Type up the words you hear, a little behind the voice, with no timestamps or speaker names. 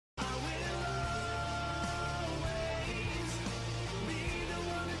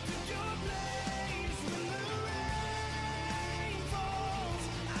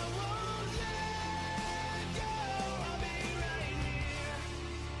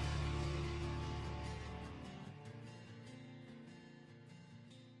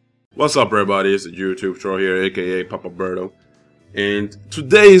What's up, everybody? It's the YouTube Troll here, aka Papa Berto. And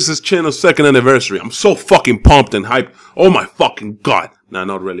today is this channel's second anniversary. I'm so fucking pumped and hyped. Oh my fucking god. Nah,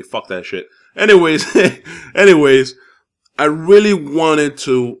 not really. Fuck that shit. Anyways, I really wanted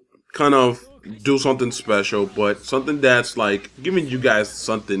to kind of do something special, but something that's like giving you guys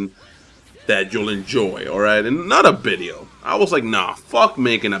something that you'll enjoy, alright? And not a video. I was like, nah, fuck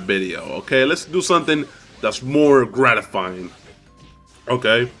making a video, okay? Let's do something that's more gratifying,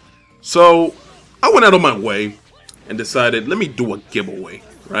 okay? So, I went out of my way and decided, let me do a giveaway,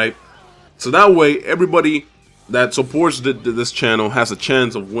 right? So that way, everybody that supports this channel has a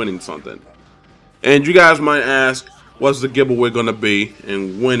chance of winning something. And you guys might ask, what's the giveaway gonna be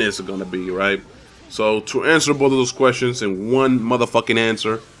and when is it gonna be, right? So, to answer both of those questions in one motherfucking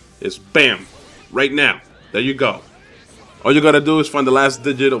answer is BAM! Right now. There you go. All you gotta do is find the last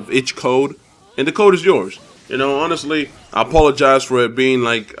digit of each code, and the code is yours. You know, honestly, I apologize for it being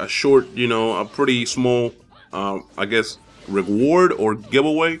like a short, you know, a pretty small, I guess, reward or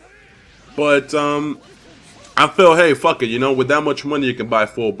giveaway. But, I felt, hey, fuck it, you know, with that much money you can buy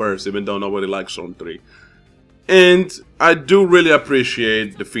full bursts, even though nobody likes Zone 3. And I do really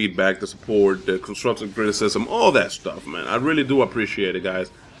appreciate the feedback, the support, the constructive criticism, all that stuff, man. I really do appreciate it,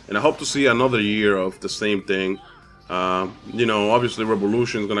 guys. And I hope to see another year of the same thing. You know, obviously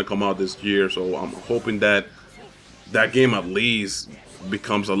Revolution is going to come out this year, so I'm hoping that that game at least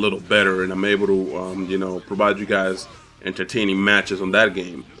becomes a little better and I'm able to, you know, provide you guys entertaining matches on that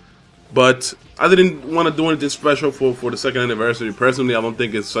game. But I didn't want to do anything special for the second anniversary. Personally, I don't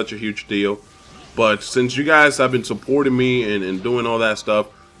think it's such a huge deal. But since you guys have been supporting me and doing all that stuff,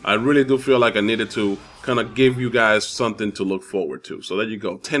 I really do feel like I needed to kind of give you guys something to look forward to. So there you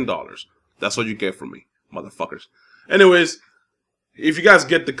go, $10. That's what you get from me, motherfuckers. Anyways, if you guys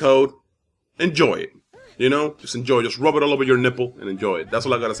get the code, enjoy it. You know, just enjoy it. Just rub it all over your nipple and enjoy it. That's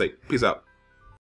all I gotta say. Peace out.